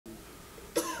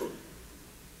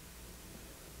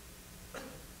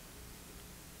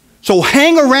So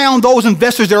hang around those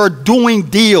investors that are doing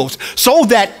deals so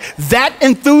that that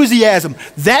enthusiasm,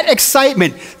 that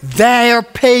excitement, their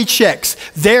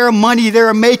paychecks, their money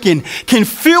they're making can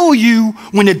fuel you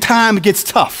when the time gets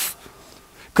tough.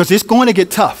 Because it's going to get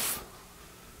tough.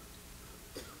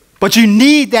 But you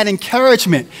need that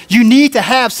encouragement. You need to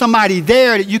have somebody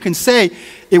there that you can say,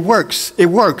 it works, it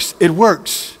works, it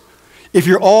works. If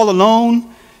you're all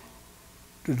alone,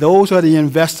 those are the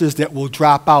investors that will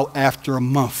drop out after a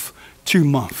month, 2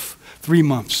 months, 3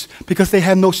 months, because they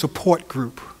have no support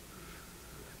group.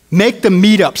 Make the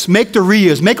meetups, make the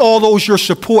RIAs, make all those your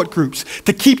support groups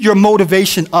to keep your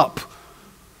motivation up.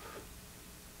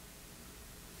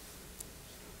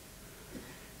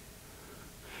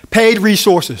 Paid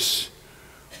resources.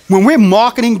 When we're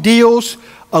marketing deals,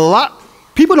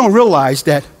 people don't realize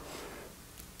that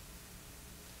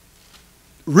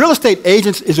real estate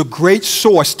agents is a great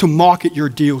source to market your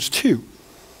deals to.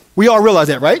 We all realize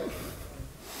that, right?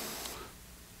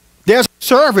 There's a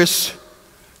service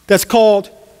that's called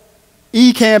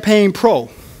eCampaign Pro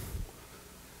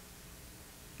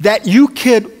that you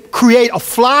could create a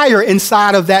flyer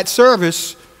inside of that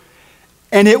service,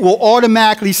 and it will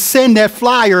automatically send that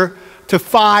flyer to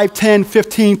 5, 10,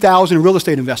 15,000 real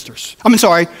estate investors.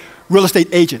 Real estate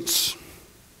agents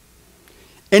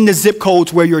in the zip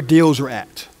codes where your deals are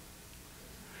at.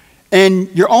 And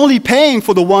you're only paying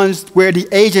for the ones where the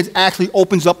agent actually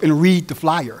opens up and read the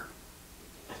flyer.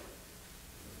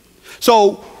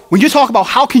 So when you talk about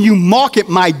how can you market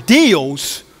my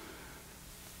deals,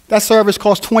 that service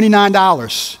costs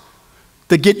 $29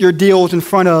 to get your deals in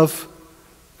front of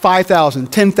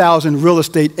 5,000, 10,000 real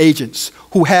estate agents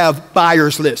who have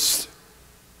buyers lists.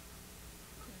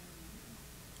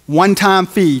 One-time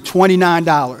fee,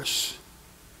 $29.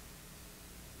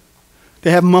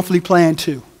 They have a monthly plan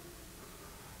too.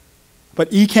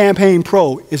 But eCampaign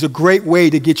Pro is a great way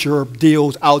to get your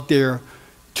deals out there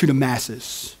to the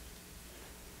masses,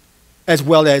 as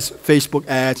well as Facebook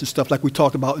ads and stuff like we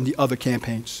talked about in the other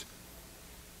campaigns.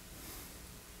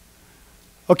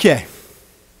 Okay,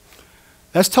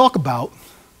 let's talk about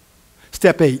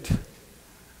step 8,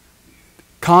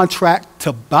 contract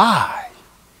to buy.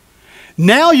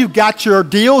 Now you've got your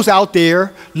deals out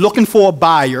there looking for a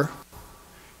buyer,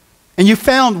 and you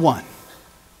found one.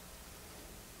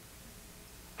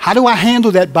 How do I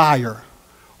handle that buyer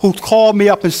who called me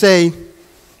up and say,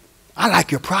 I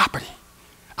like your property.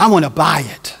 I want to buy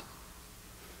it.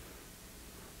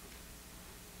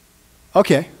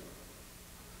 Okay.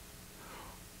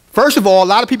 First of all, a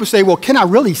lot of people say, well, can I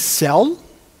really sell?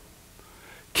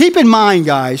 Keep in mind,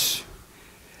 guys,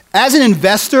 as an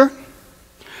investor,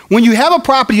 when you have a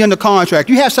property under contract,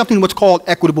 you have something what's called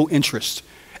equitable interest.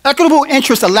 Equitable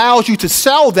interest allows you to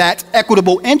sell that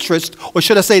equitable interest, or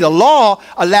should I say the law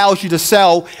allows you to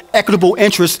sell equitable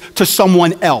interest to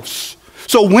someone else.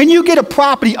 So when you get a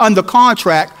property under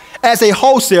contract as a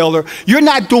wholesaler, you're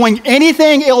not doing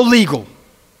anything illegal.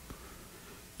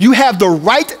 You have the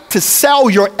right to sell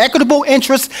your equitable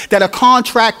interest that a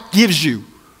contract gives you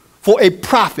for a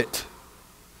profit.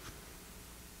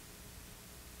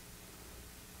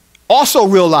 Also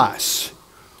realize,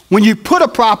 when you put a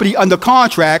property under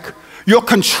contract, you're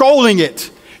controlling it.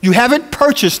 You haven't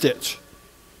purchased it.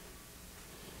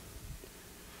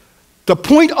 The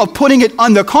point of putting it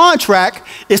under contract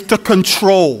is to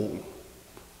control.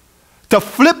 To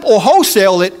flip or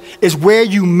wholesale it is where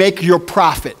you make your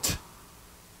profit.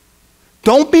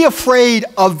 Don't be afraid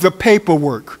of the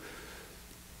paperwork.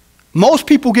 Most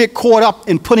people get caught up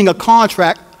in putting a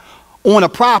contract on a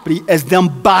property as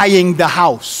them buying the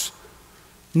house.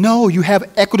 No, you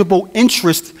have equitable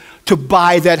interest to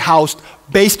buy that house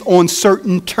based on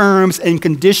certain terms and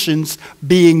conditions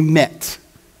being met.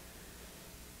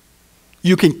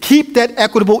 You can keep that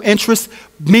equitable interest,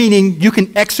 meaning you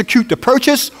can execute the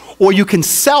purchase, or you can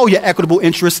sell your equitable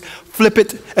interest, flip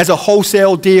it as a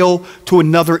wholesale deal to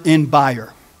another end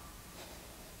buyer.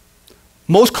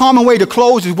 Most common way to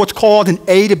close is what's called an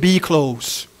A to B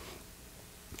close.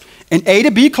 An A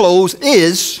to B close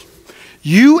is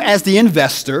you, as the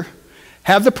investor,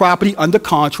 have the property under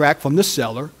contract from the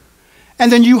seller,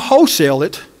 and then you wholesale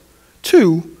it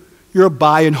to your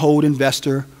buy and hold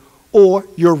investor or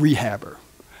your rehabber.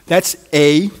 That's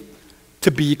A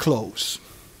to B close.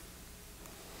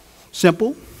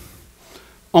 Simple.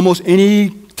 Almost any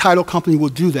title company will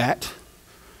do that.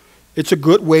 It's a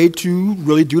good way to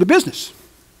really do the business.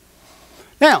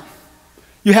 Now,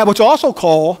 you have what's also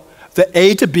called the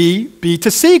A to B, B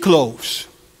to C close.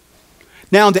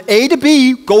 Now, the A to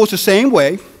B goes the same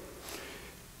way.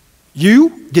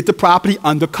 You get the property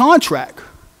under contract.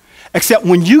 Except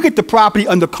when you get the property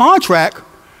under contract,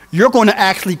 you're going to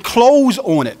actually close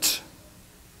on it.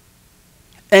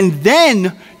 And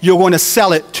then you're going to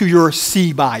sell it to your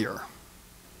C buyer.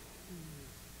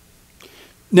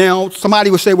 Now, somebody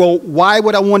would say, well, why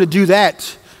would I want to do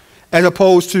that as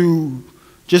opposed to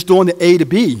just doing the A to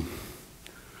B?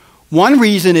 One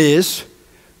reason is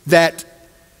that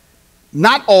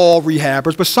not all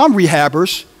rehabbers, but some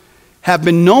rehabbers have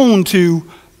been known to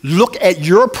look at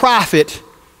your profit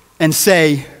and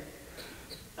say,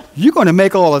 you're going to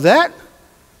make all of that?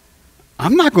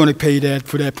 I'm not going to pay that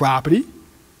for that property.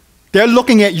 They're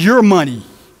looking at your money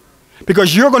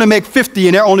because you're going to make 50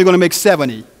 and they're only going to make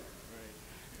 70.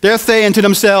 They're saying to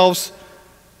themselves,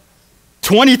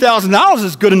 $20,000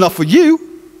 is good enough for you.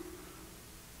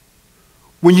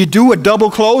 When you do a double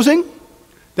closing,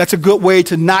 that's a good way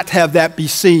to not have that be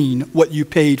seen what you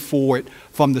paid for it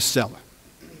from the seller.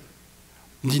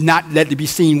 Not let it be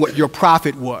seen what your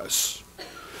profit was.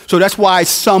 So that's why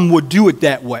some would do it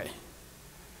that way.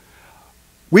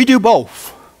 We do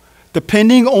both.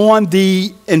 Depending on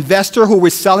the investor who we're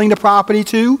selling the property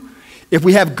to, if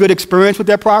we have good experience with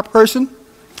that person,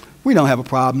 we don't have a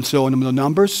problem showing them the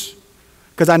numbers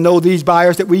because I know these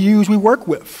buyers that we use, we work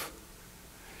with.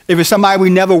 If it's somebody we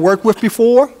never worked with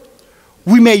before,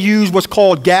 we may use what's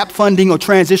called gap funding or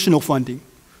transitional funding,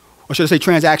 or should I say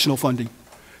transactional funding.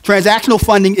 Transactional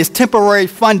funding is temporary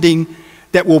funding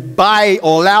that will buy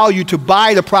or allow you to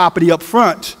buy the property up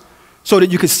front so that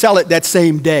you can sell it that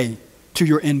same day to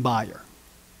your end buyer.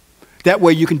 That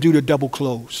way you can do the double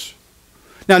close.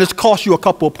 Now this costs you a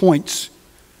couple of points,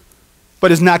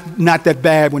 but it's not that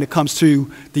bad when it comes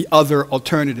to the other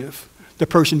alternative, the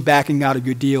person backing out of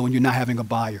your deal and you're not having a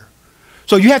buyer.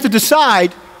 So you have to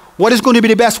decide what is going to be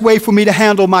the best way for me to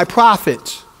handle my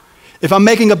profit. If I'm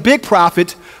making a big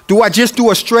profit, do I just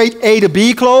do a straight A to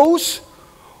B close?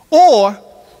 Or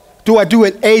do I do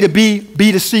an A to B,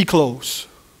 B to C close?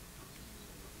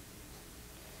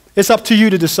 It's up to you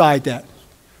to decide that.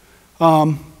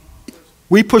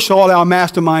 We push all our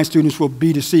mastermind students for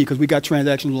B to C because we got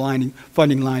transactional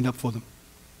funding lined up for them.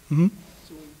 Mm-hmm.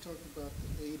 So when you talk about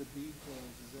the A to B close,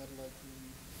 is that like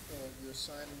you're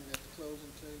signing at the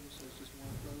closing table, so it's just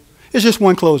one closing? It's just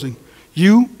one closing.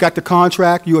 You got the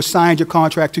contract, you assigned your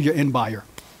contract to your end buyer.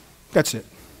 That's it.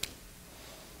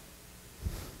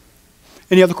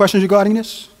 Any other questions regarding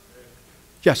this?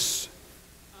 Yes.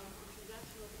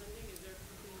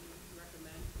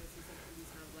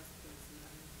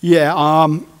 Yeah,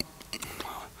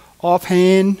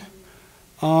 offhand,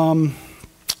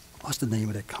 what's the name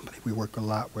of that company we work a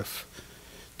lot with?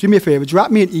 Do me a favor,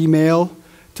 drop me an email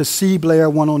to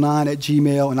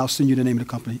cblair109@gmail, and I'll send you the name of the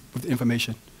company with the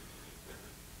information.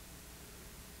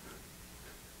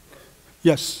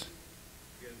 Yes?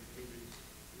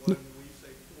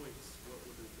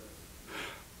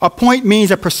 A point means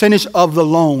a percentage of the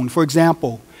loan. For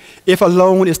example, if a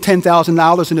loan is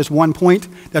 $10,000 and there's 1 point,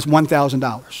 that's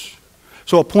 $1,000.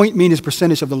 So a point means a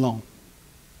percentage of the loan.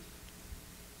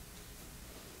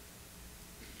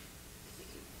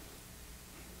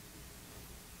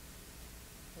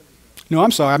 No, I'm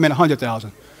sorry, I meant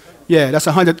 100,000. Yeah, that's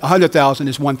 100,000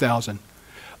 is 1,000.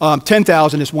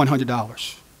 10,000 is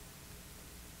 $100.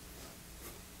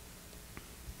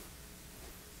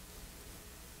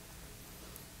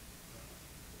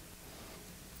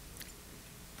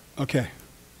 Okay.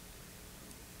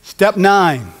 Step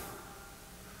 9.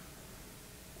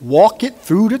 Walk it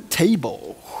through the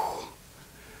table.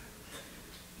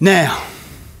 Now,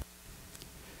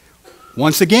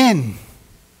 once again,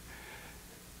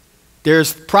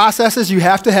 there's processes you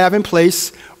have to have in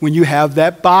place when you have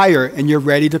that buyer and you're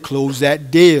ready to close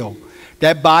that deal.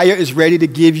 That buyer is ready to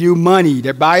give you money.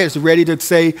 That buyer is ready to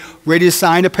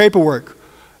sign the paperwork.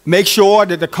 Make sure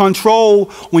that the control,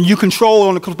 when you control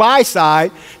on the buy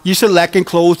side, you select and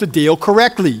close the deal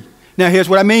correctly. Now here's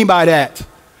what I mean by that.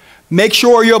 Make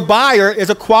sure your buyer is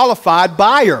a qualified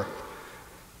buyer.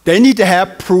 They need to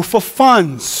have proof of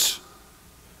funds.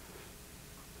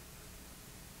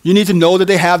 You need to know that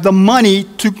they have the money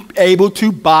to be able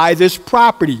to buy this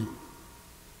property.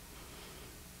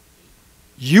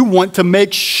 You want to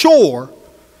make sure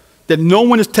that no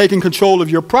one is taking control of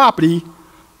your property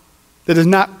that is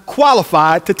not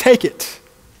qualified to take it.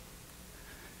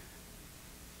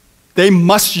 They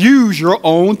must use your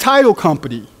own title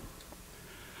company.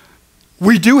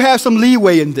 We do have some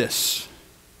leeway in this.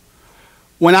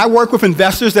 When I work with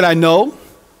investors that I know,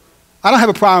 I don't have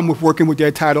a problem with working with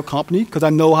their title company because I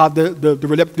know how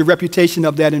the reputation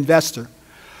of that investor.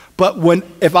 But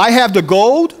if I have the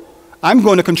gold, I'm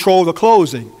going to control the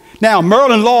closing. Now,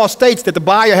 Maryland law states that the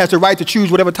buyer has the right to choose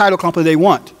whatever title company they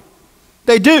want.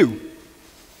 They do.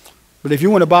 But if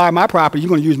you want to buy my property, you're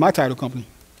going to use my title company.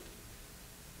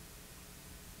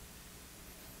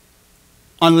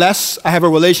 unless I have a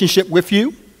relationship with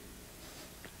you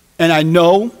and I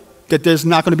know that there's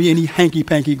not going to be any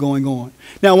hanky-panky going on.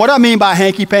 Now, what I mean by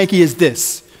hanky-panky is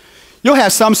this. You'll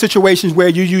have some situations where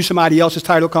you use somebody else's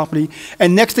title company,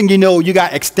 and next thing you know, you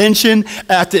got extension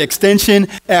after extension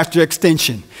after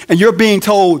extension. And you're being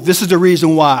told this is the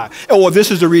reason why, or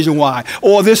this is the reason why,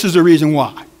 or this is the reason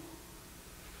why.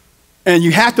 And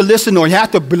you have to listen or you have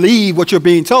to believe what you're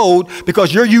being told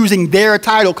because you're using their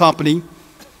title company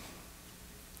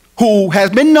who has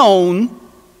been known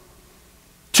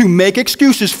to make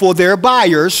excuses for their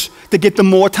buyers to get them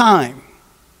more time.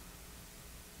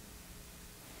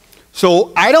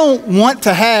 So I don't want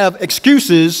to have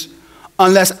excuses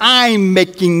unless I'm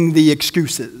making the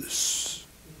excuses.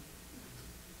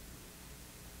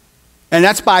 And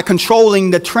that's by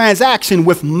controlling the transaction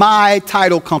with my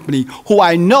title company, who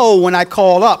I know when I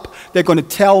call up, they're going to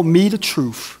tell me the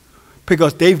truth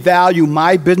because they value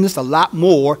my business a lot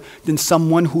more than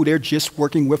someone who they're just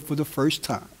working with for the first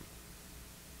time.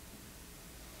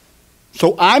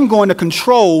 So I'm going to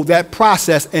control that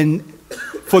process and,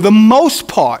 for the most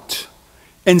part,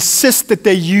 insist that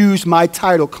they use my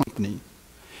title company.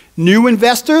 New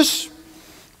investors,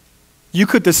 you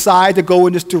could decide to go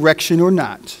in this direction or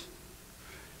not.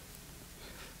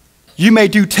 You may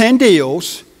do 10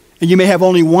 deals, and you may have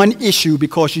only one issue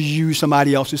because you use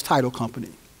somebody else's title company.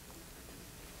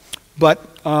 But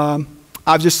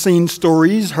I've just seen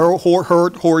stories, heard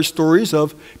horror stories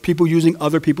of people using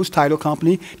other people's title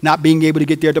company, not being able to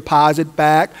get their deposit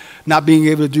back, not being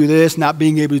able to do this, not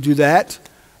being able to do that.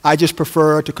 I just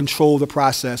prefer to control the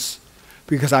process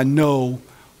because I know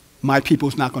my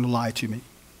people's not going to lie to me.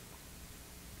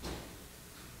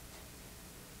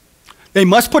 They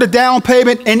must put a down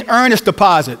payment and earnest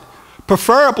deposit,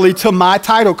 preferably to my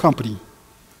title company.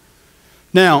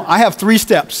 Now, I have 3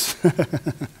 steps.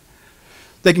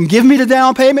 They can give me the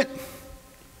down payment,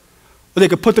 or they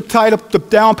can put the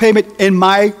down payment in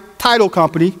my title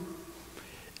company.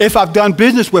 If I've done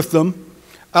business with them,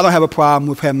 I don't have a problem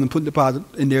with having them put the deposit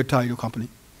in their title company.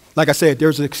 Like I said,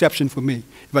 there's an exception for me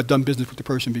if I've done business with the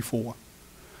person before.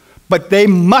 But they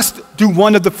must do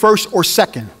one of the first or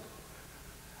second.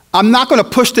 I'm not going to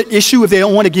push the issue if they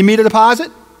don't want to give me the deposit,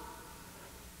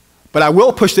 but I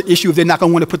will push the issue if they're not going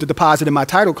to want to put the deposit in my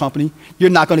title company. You're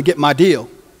not going to get my deal.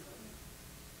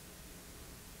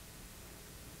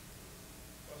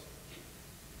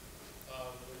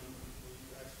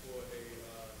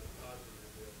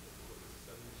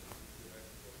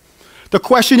 The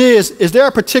question is there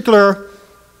a particular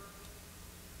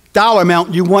dollar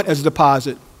amount you want as a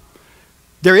deposit?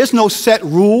 There is no set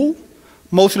rule.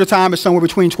 Most of the time it's somewhere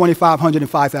between $2,500 and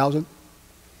 $5,000.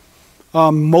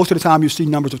 Most of the time you see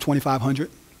numbers of $2,500.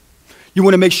 You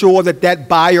want to make sure that that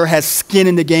buyer has skin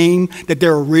in the game, that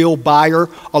they're a real buyer,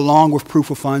 along with proof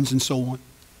of funds and so on.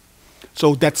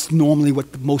 So that's normally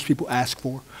what most people ask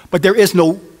for. But there is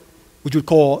no, what you would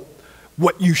call,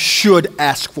 what you should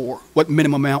ask for, what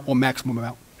minimum amount or maximum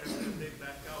amount.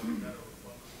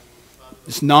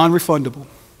 It's non-refundable.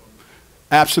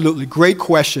 Absolutely. Great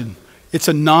question. It's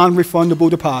a non-refundable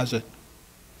deposit.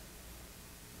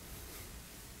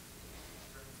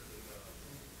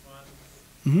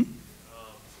 Mm-hmm. Should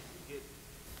you get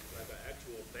like an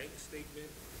actual bank statement,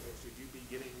 or should you be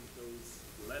getting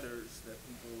those letters that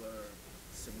people are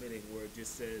submitting where it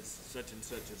just says such and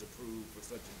such is approved for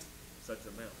such and such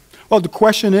amount? Well, the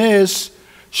question is,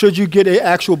 should you get an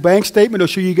actual bank statement or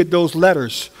should you get those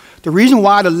letters? The reason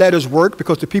why the letters work,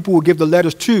 because the people who give the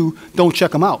letters to don't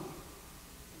check them out.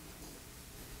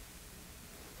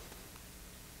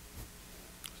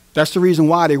 That's the reason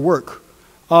why they work.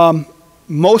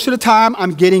 Most of the time,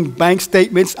 I'm getting bank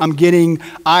statements, I'm getting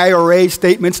IRA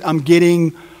statements, I'm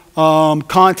getting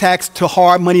contacts to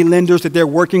hard money lenders that they're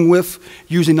working with,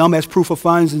 using them as proof of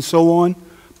funds and so on.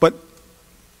 But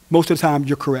most of the time,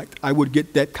 you're correct. I would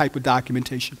get that type of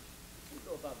documentation. How do you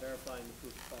go about verifying the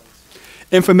proof of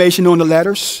funds? Information on the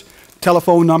letters,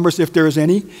 telephone numbers if there is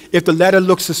any. If the letter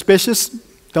looks suspicious,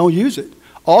 don't use it.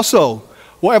 Also,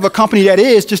 whatever company that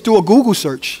is, just do a Google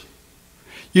search.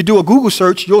 You do a Google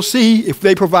search, you'll see if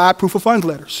they provide proof of funds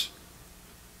letters.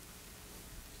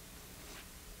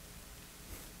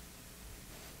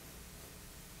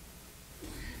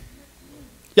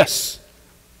 Yes?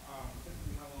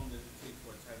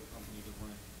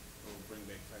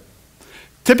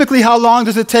 Typically, how long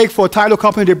does it take for a title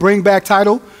company to bring back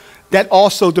title? That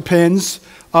also depends.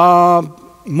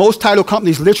 Most title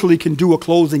companies literally can do a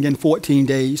closing in 14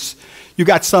 days. You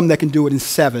got some that can do it in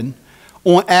 7.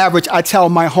 On average, I tell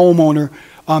my homeowner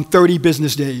 30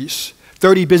 business days.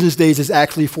 30 business days is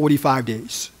actually 45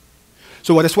 days.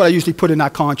 So that's what I usually put in our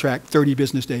contract, 30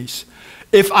 business days.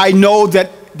 If I know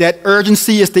that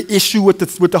urgency is the issue with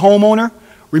the homeowner,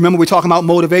 remember we're talking about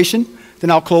motivation,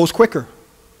 then I'll close quicker.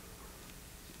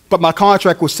 But my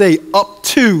contract will say up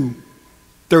to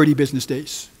 30 business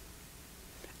days.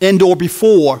 End or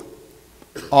before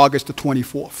August the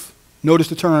 24th. Notice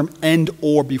the term end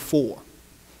or before.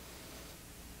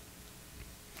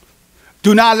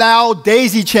 Do not allow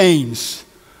daisy chains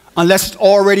unless it's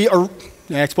already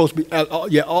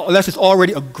unless it's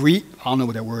already agreed. I don't know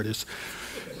what that word is.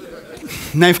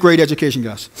 9th grade education,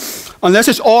 guys. Unless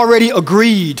it's already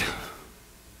agreed.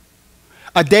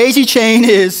 A daisy chain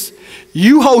is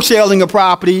you wholesaling a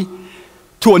property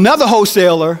to another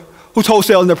wholesaler who's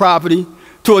wholesaling the property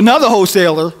to another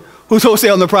wholesaler who's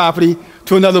wholesaling the property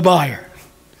to another buyer.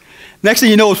 Next thing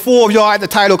you know, it's 4 of y'all at the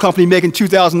title company making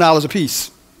 $2,000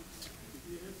 apiece.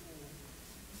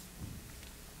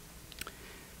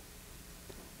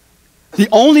 The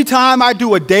only time I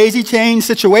do a daisy chain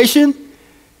situation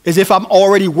is if I'm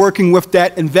already working with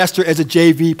that investor as a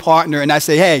JV partner and I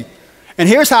say, hey, and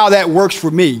here's how that works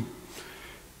for me.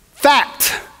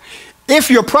 Fact, if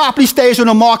your property stays on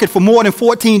the market for more than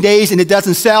 14 days and it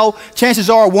doesn't sell, chances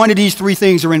are one of these 3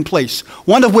 things are in place.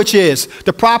 One of which is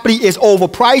the property is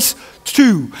overpriced.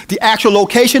 2, the actual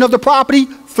location of the property.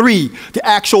 3, the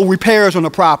actual repairs on the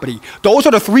property. Those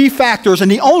are the 3 factors and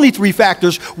the only 3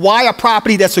 factors why a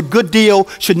property that's a good deal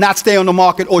should not stay on the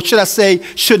market, or should I say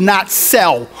should not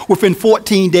sell within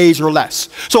 14 days or less.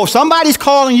 So if somebody's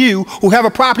calling you who have a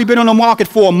property been on the market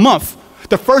for a month,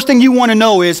 the first thing you want to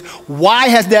know is, why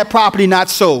has that property not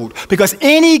sold? Because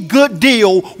any good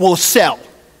deal will sell.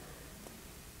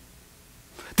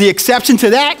 The exception to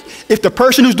that, if the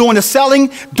person who's doing the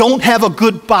selling don't have a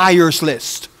good buyer's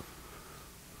list.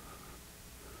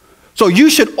 So you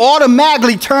should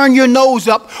automatically turn your nose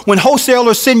up when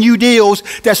wholesalers send you deals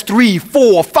that's 3,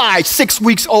 4, 5, 6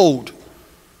 weeks old.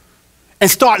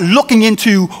 And start looking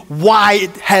into why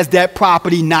has that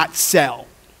property not sell.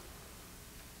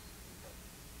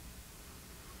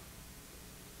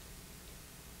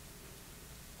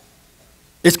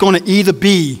 It's going to either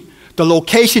be the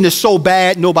location is so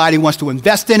bad nobody wants to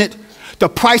invest in it, the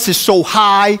price is so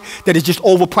high that it's just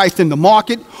overpriced in the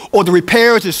market, or the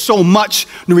repairs is so much,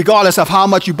 regardless of how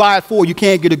much you buy it for, you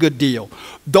can't get a good deal.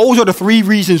 Those are the 3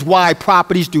 reasons why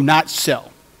properties do not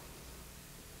sell.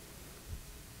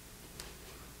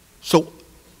 So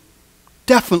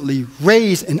definitely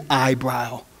raise an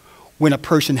eyebrow when a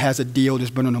person has a deal that's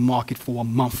been on the market for a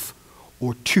month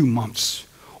or 2 months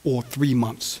or 3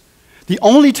 months. The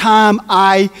only time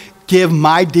I give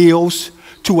my deals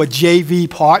to a JV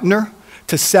partner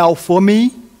to sell for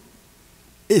me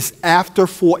is after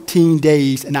 14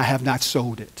 days and I have not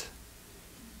sold it.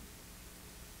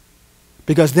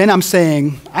 Because then I'm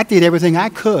saying, I did everything I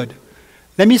could.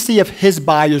 Let me see if his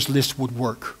buyer's list would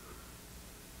work.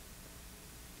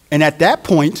 And at that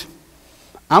point,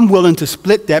 I'm willing to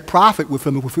split that profit with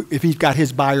him if he's got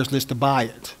his buyer's list to buy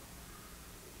it.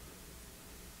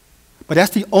 But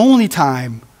that's the only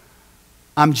time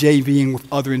I'm JVing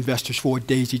with other investors for a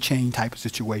daisy chain type of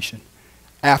situation.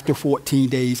 After 14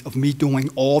 days of me doing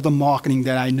all the marketing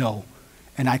that I know,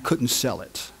 and I couldn't sell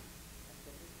it.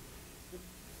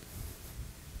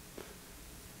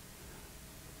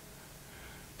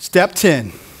 Step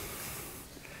 10.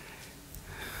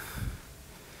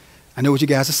 I know what you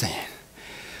guys are saying.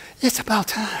 It's about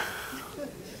time.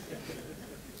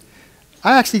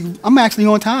 I'm actually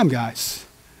on time, guys.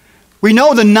 We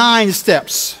know the 9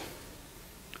 steps.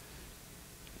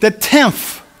 The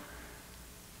 10th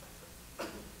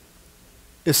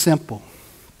is simple.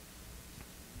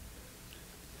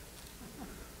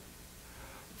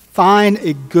 Find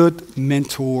a good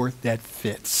mentor that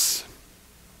fits.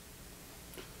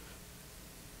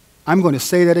 I'm going to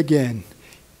say that again.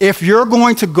 If you're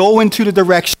going to go into the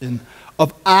direction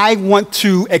of I want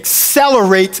to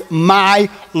accelerate my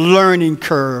learning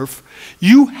curve,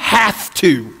 you have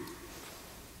to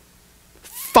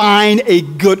find a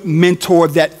good mentor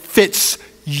that fits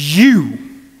you,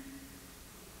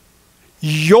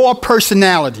 your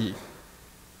personality.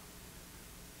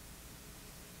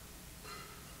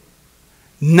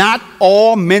 Not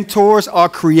all mentors are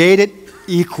created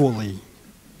equally.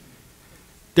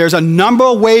 There's a number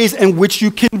of ways in which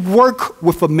you can work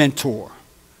with a mentor.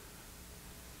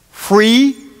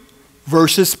 Free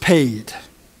versus paid.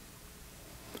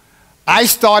 I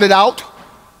started out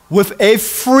with a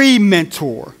free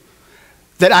mentor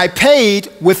that I paid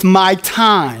with my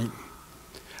time.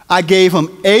 I gave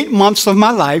him 8 months of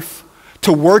my life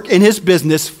to work in his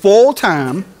business full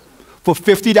time for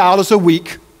 $50 a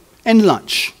week and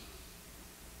lunch.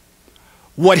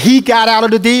 What he got out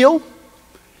of the deal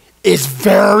is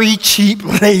very cheap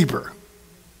labor.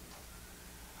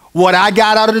 What I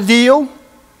got out of the deal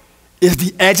is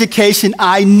the education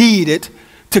I needed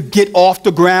to get off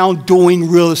the ground doing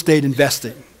real estate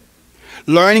investing.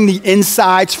 Learning the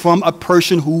insights from a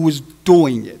person who was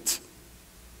doing it.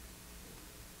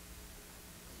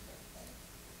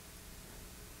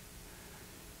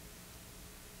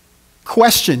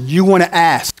 Question you want to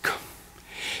ask.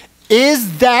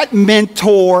 Is that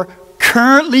mentor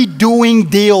currently doing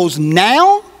deals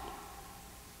now?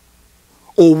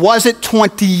 Or was it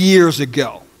 20 years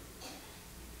ago?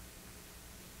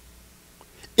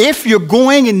 If you're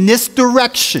going in this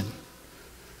direction,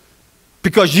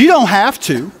 because you don't have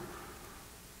to,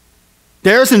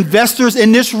 there's investors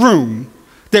in this room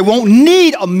that won't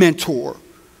need a mentor,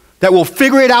 that will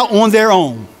figure it out on their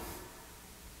own.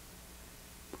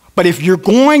 But if you're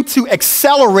going to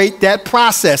accelerate that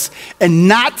process and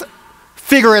not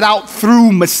figure it out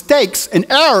through mistakes and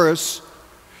errors,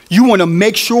 you want to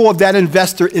make sure that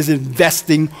investor is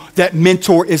investing, that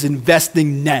mentor is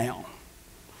investing now.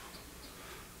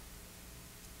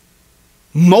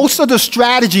 Most of the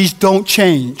strategies don't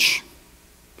change.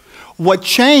 What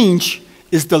change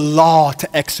is the law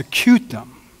to execute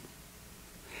them.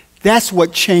 That's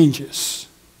what changes.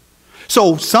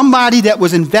 So somebody that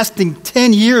was investing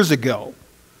 10 years ago,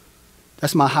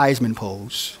 that's my Heisman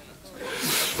pose.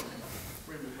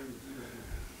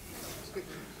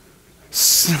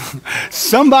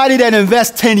 Somebody that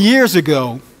invests 10 years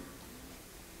ago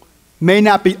may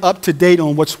not be up to date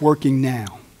on what's working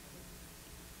now.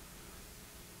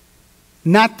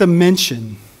 Not to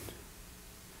mention,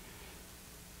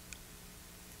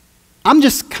 I'm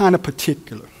just kind of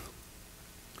particular.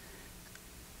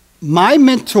 My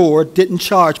mentor didn't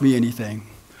charge me anything,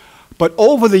 but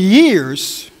over the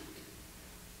years,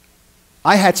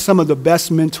 I had some of the best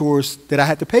mentors that I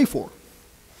had to pay for.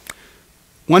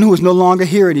 One who is no longer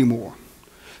here anymore,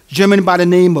 a gentleman by the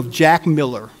name of Jack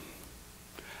Miller,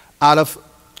 out of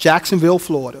Jacksonville,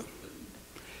 Florida.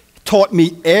 Taught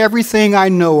me everything I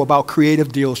know about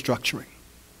creative deal structuring.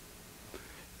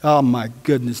 Oh my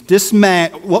goodness, this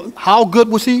man, well, how good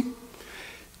was he?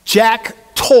 Jack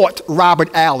taught Robert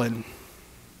Allen.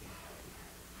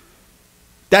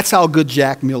 That's how good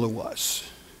Jack Miller was.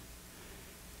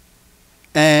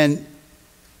 And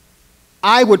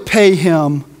I would pay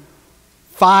him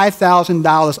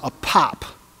 $5,000 a pop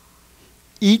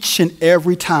each and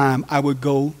every time I would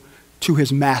go to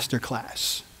his master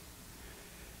class.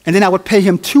 And then I would pay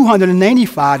him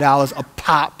 $285 a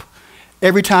pop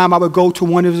every time I would go to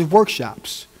one of his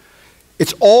workshops.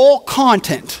 It's all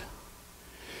content.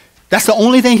 That's the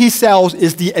only thing he sells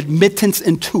is the admittance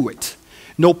into it.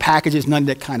 No packages, none of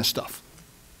that kind of stuff.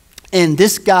 And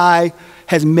this guy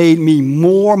has made me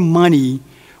more money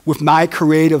with my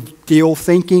creative deal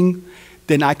thinking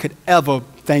than I could ever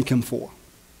thank him for.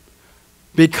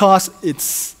 Because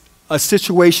it's a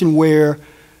situation where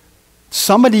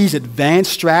some of these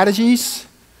advanced strategies,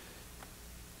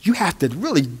 you have to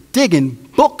really dig in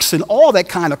books and all that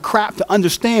kind of crap to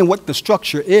understand what the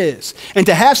structure is. And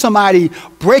to have somebody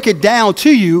break it down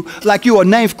to you like you're a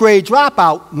 9th grade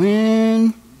dropout,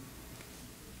 man,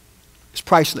 it's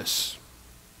priceless.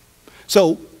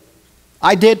 So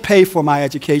I did pay for my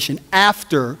education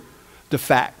after the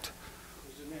fact.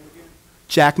 What's his name again?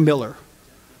 Jack Miller.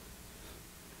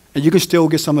 And you can still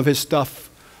get some of his stuff.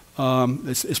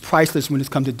 It's priceless when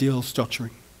it comes to deal structuring.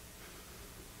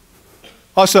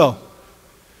 Also,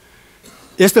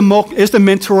 is the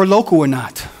mentor local or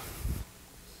not?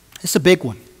 It's a big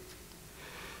one.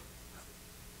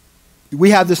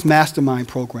 We have this mastermind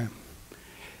program.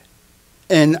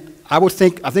 And I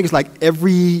think it's like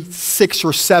every 6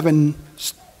 or 7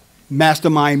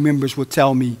 mastermind members would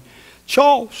tell me,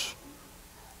 Charles,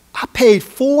 I paid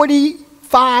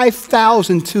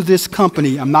 $45,000 to this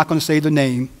company. I'm not going to say the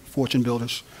name, Fortune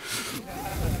Builders.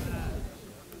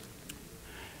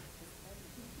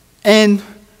 And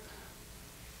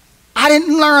I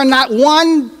didn't learn not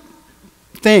one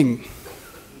thing.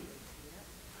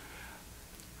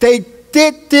 They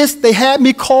did this, they had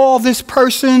me call this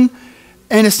person,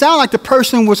 and it sounded like the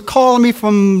person was calling me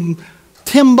from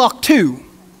Timbuktu.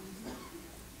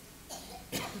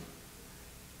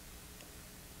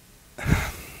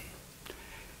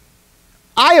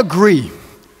 I agree.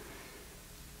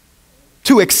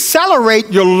 To accelerate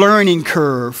your learning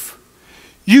curve,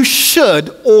 you should,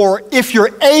 or if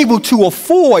you're able to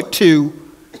afford to,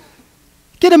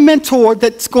 get a mentor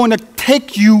that's going to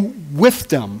take you with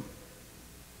them.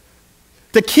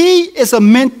 The key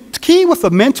with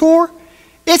a mentor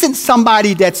isn't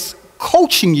somebody that's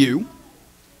coaching you.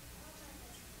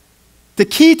 The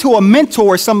key to a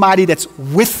mentor is somebody that's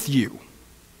with you.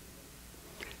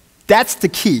 That's the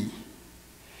key.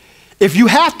 If you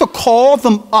have to call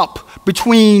them up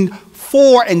between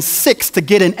 4 and 6 to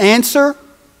get an answer,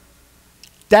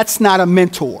 that's not a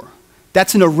mentor.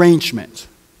 That's an arrangement.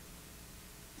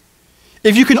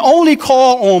 If you can only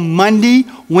call on Monday,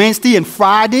 Wednesday, and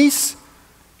Fridays,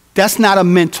 that's not a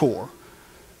mentor.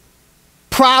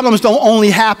 Problems don't only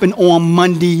happen on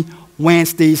Monday,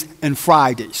 Wednesdays, and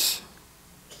Fridays.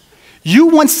 You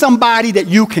want somebody that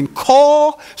you can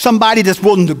call, somebody that's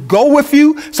willing to go with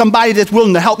you, somebody that's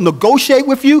willing to help negotiate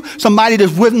with you, somebody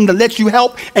that's willing to let you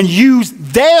help and use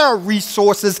their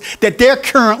resources that they're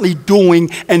currently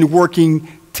doing and working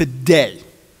today.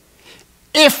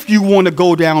 If you want to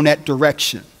go down that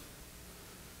direction.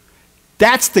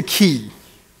 That's the key.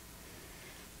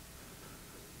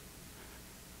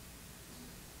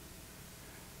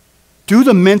 Do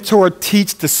the mentor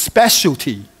teach the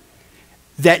specialty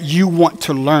that you want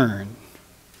to learn?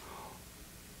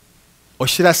 Or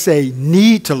should I say,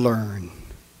 need to learn?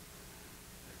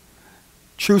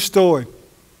 True story.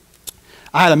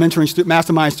 I had a mentoring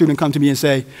mastermind student come to me and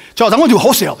say, Charles, I want to do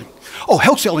wholesaling. Oh,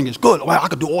 wholesaling is good. Well, I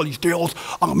could do all these deals.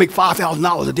 I'm going to make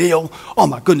 $5,000 a deal. Oh,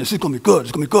 my goodness, it's going to be good.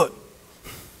 It's going to be good.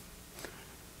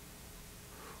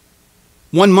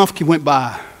 1 month went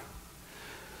by.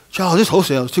 Charles, this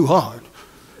wholesale is too hard.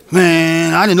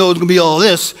 Man, I didn't know it was going to be all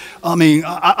this. I mean,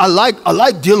 I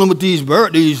like dealing with these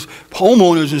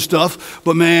homeowners and stuff,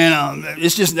 but man, I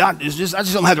just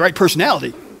don't have the right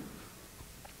personality.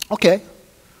 Okay,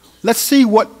 let's see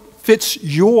what fits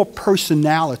your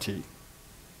personality.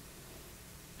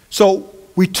 So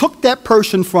we took that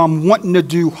person from wanting to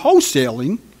do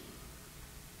wholesaling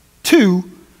to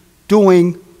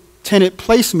doing tenant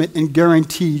placement and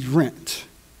guaranteed rent.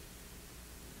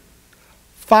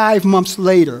 5 months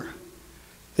later,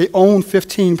 they own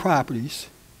 15 properties,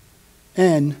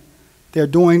 and they're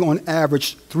doing on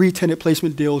average 3 tenant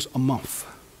placement deals a month.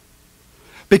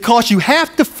 Because you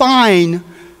have to find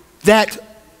that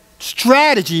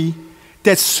strategy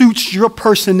that suits your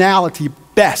personality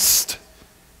best.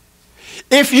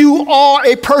 If you are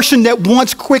a person that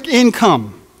wants quick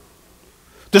income,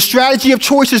 the strategy of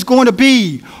choice is going to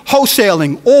be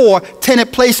wholesaling or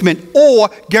tenant placement or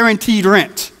guaranteed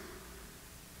rent.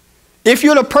 If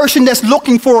you're the person that's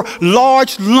looking for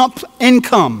large lump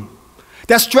income,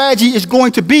 that strategy is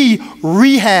going to be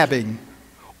rehabbing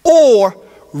or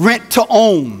rent to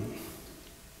own.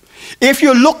 If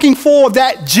you're looking for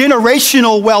that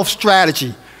generational wealth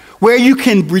strategy where you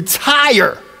can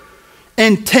retire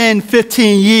in 10,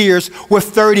 15 years with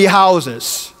 30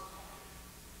 houses,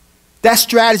 that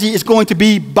strategy is going to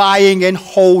be buying and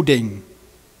holding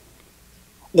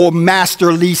or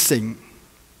master leasing.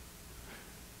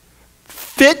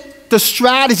 Fit the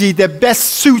strategy that best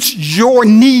suits your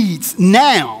needs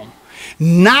now,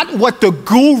 not what the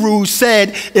guru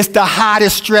said is the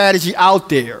hottest strategy out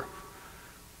there.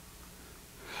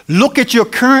 Look at your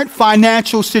current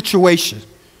financial situation.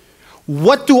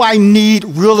 What do I need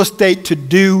real estate to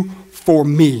do for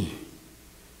me?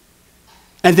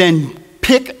 And then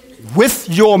pick with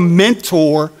your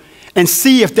mentor and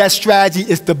see if that strategy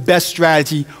is the best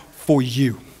strategy for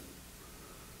you.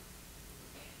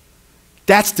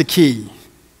 That's the key.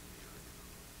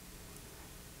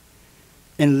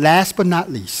 And last but not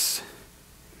least,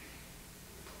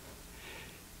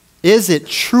 is it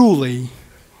truly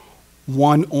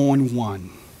one-on-one?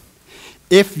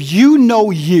 If you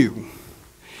know you,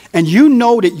 and you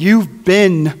know that you've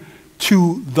been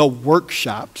to the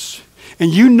workshops,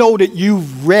 and you know that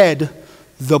you've read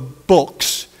the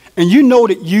books, and you know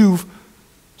that you've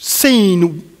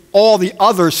seen all the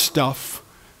other stuff,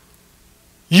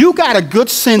 you got a good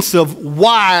sense of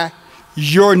why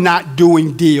you're not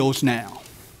doing deals now.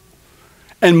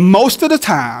 And most of the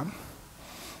time,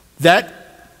 that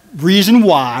reason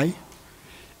why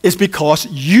is because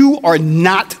you are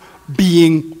not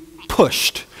being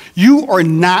pushed. You are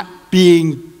not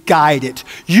being guided.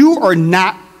 You are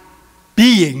not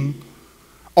being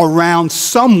around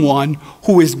someone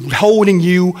who is holding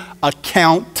you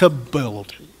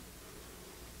accountability.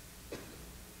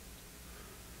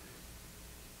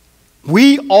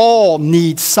 We all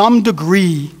need some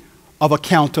degree of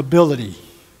accountability.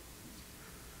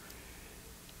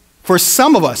 For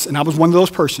some of us, and I was one of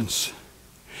those persons,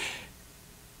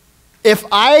 if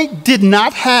I did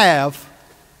not have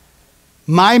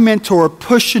my mentor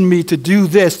pushing me to do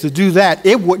this, to do that,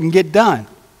 it wouldn't get done.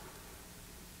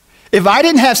 If I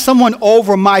didn't have someone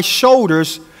over my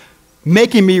shoulders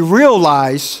making me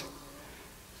realize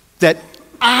that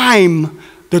I'm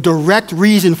the direct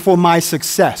reason for my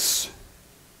success,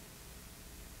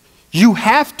 you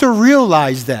have to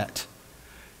realize that.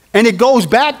 And it goes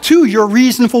back to your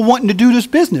reason for wanting to do this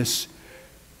business.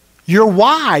 your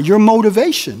why, your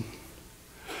motivation.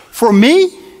 For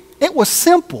me, it was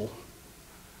simple.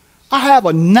 I have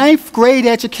a 9th grade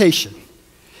education.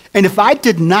 And if I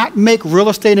did not make real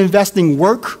estate investing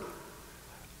work,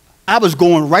 I was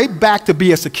going right back to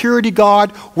be a security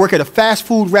guard, work at a fast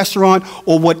food restaurant,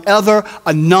 or whatever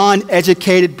a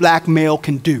non-educated black male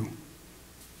can do.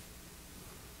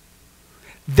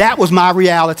 That was my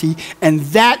reality, and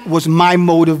that was my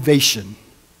motivation.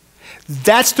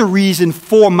 That's the reason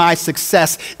for my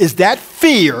success, is that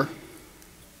fear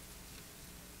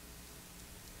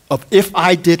of if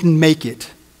I didn't make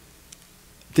it,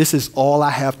 this is all I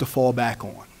have to fall back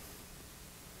on.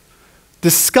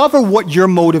 Discover what your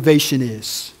motivation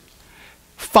is.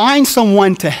 Find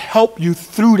someone to help you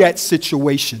through that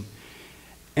situation.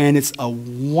 And it's a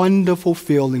wonderful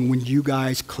feeling when you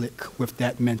guys click with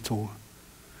that mentor.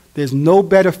 There's no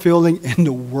better feeling in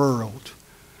the world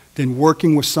than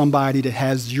working with somebody that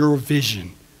has your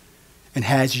vision and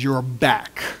has your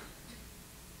back.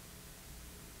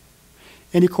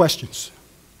 Any questions?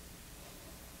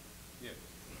 Yes.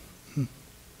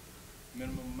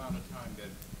 Minimum amount of time that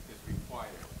is required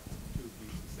to be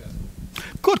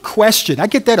successful. Good question. I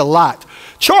get that a lot.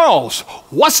 Charles,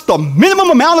 what's the minimum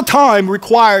amount of time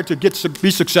required to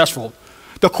be successful?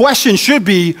 The question should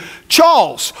be,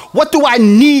 Charles, what do I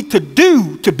need to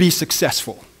do to be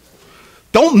successful?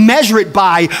 Don't measure it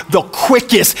by the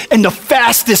quickest and the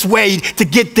fastest way to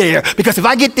get there, because if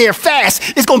I get there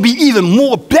fast, it's going to be even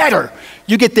more better.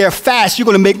 You get there fast, you're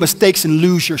going to make mistakes and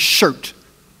lose your shirt.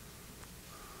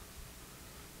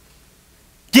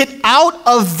 Get out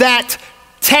of that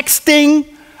texting,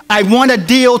 I want a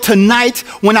deal tonight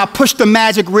when I push the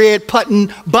magic red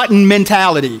button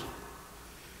mentality.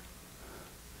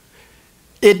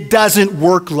 It doesn't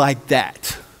work like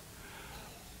that.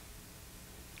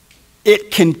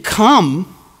 It can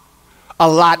come a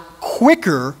lot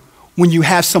quicker when you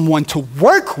have someone to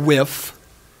work with,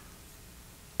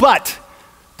 but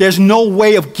there's no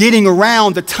way of getting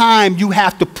around the time you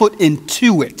have to put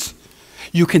into it.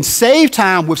 You can save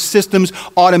time with systems,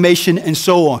 automation, and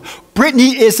so on.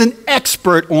 Brittany is an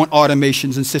expert on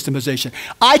automations and systemization.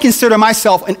 I consider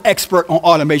myself an expert on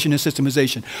automation and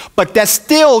systemization. But that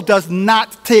still does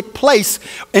not take place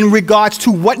in regards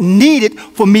to what needed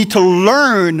for me to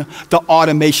learn the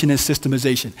automation and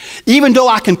systemization. Even though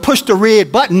I can push the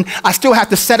red button, I still have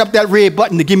to set up that red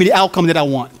button to give me the outcome that I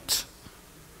want.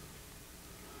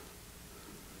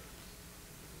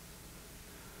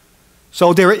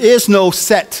 So there is no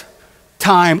set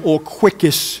time or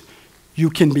quickest you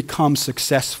can become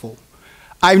successful.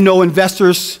 I know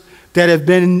investors that have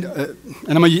been,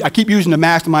 and I keep using the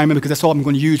mastermind because that's all I'm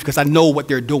going to use because I know what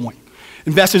they're doing.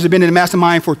 Investors have been in the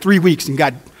mastermind for 3 weeks and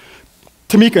got,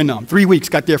 Tamika and them, 3 weeks,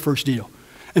 got their first deal.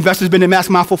 Investors have been in the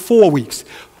mastermind for 4 weeks.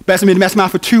 Investors have been in the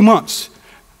mastermind for 2 months.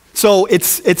 So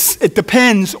it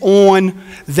depends on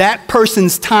that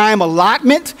person's time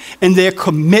allotment and their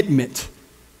commitment.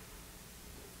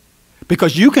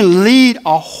 Because you can lead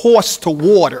a horse to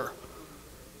water,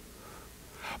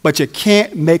 but you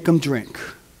can't make them drink.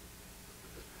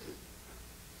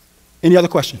 Any other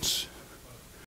questions?